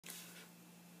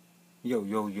Yo,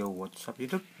 what's up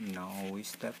YouTube? Now we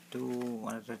step to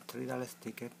another $3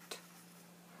 ticket.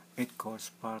 It calls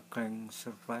Sparkling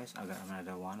Surprise. I got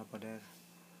another one over there.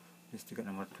 This ticket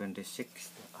number 26.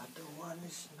 The other one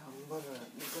is number, let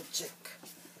me go check.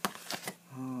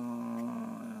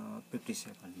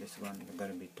 57. This one is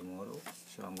gonna be tomorrow.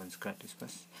 So I'm gonna scratch this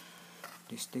first.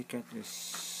 This ticket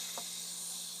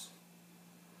is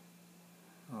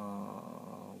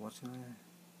what's the name?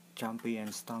 Jumpy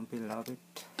and Stumpy love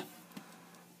it.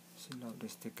 She loved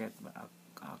this ticket, but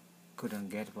I couldn't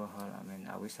get for her. I mean,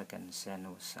 I wish I can send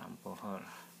some for her.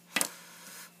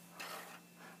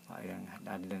 I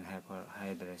didn't have her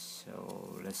address,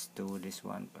 so let's do this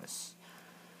one first.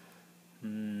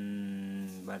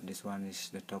 But this one is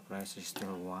the top price is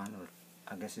still one, or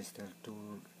I guess it's still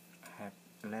two have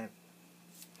left.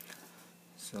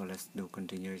 So let's do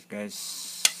continuous,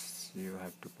 guys. You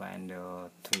have to find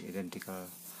the three identical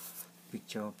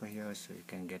picture over here, so you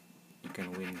can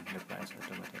win the prize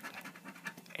automatically.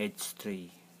 H3.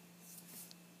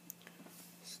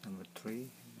 It's number 3.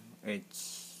 H.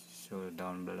 So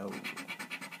down below,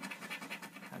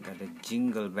 I got a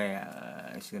Jingle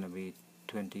Bell. It's gonna be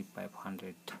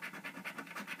 2500.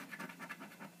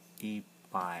 E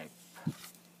pipe.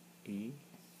 E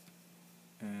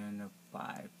and a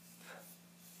pipe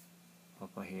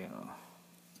over here.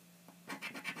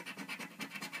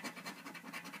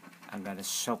 I got a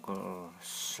circle.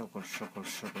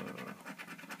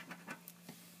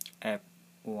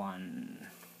 F1.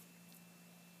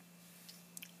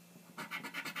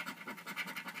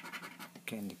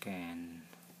 Candy can.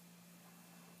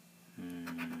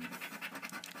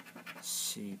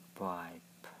 C pipe.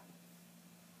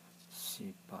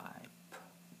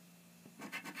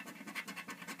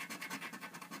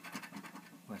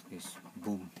 What's this?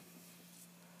 Boom.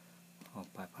 Oh,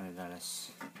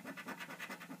 $500.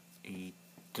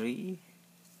 E3.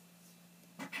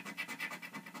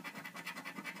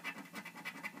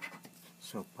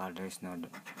 So far there is no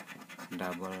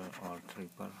double or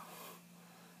triple.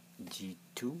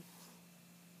 G2.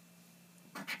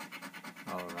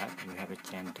 Alright, we have a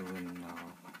chance to win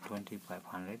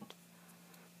 2500.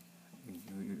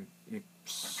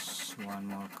 It's one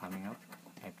more coming up.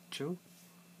 F2.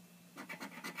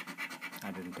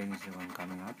 I don't think it's the one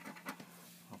coming up.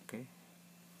 Okay,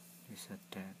 it's at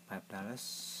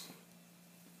 $5.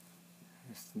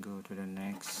 Let's go to the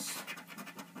next.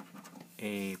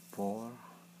 A4.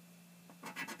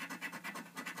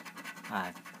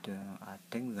 I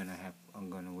think I'm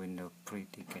gonna win the free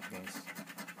ticket, guys.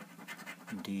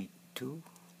 D2.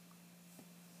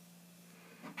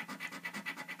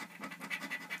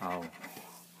 Oh,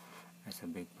 that's a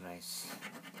big price.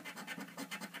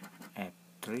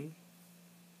 F3.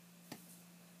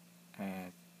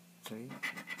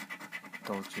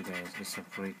 Told you guys it's a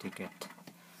free ticket.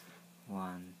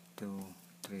 1, 2,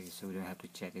 3. So we don't have to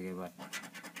check again, but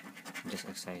just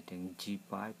exciting. G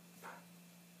pipe.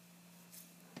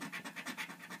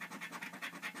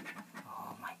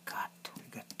 Oh my god, we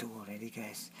got 2 already,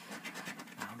 guys.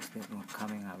 How's that one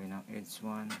coming up? It's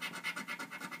one.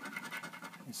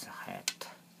 It's a hat.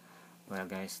 Well,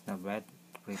 guys, not bad.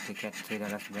 Free ticket,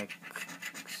 $3 back.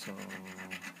 So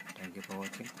thank you for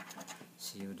watching.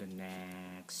 See you in the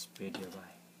next video.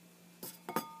 Bye.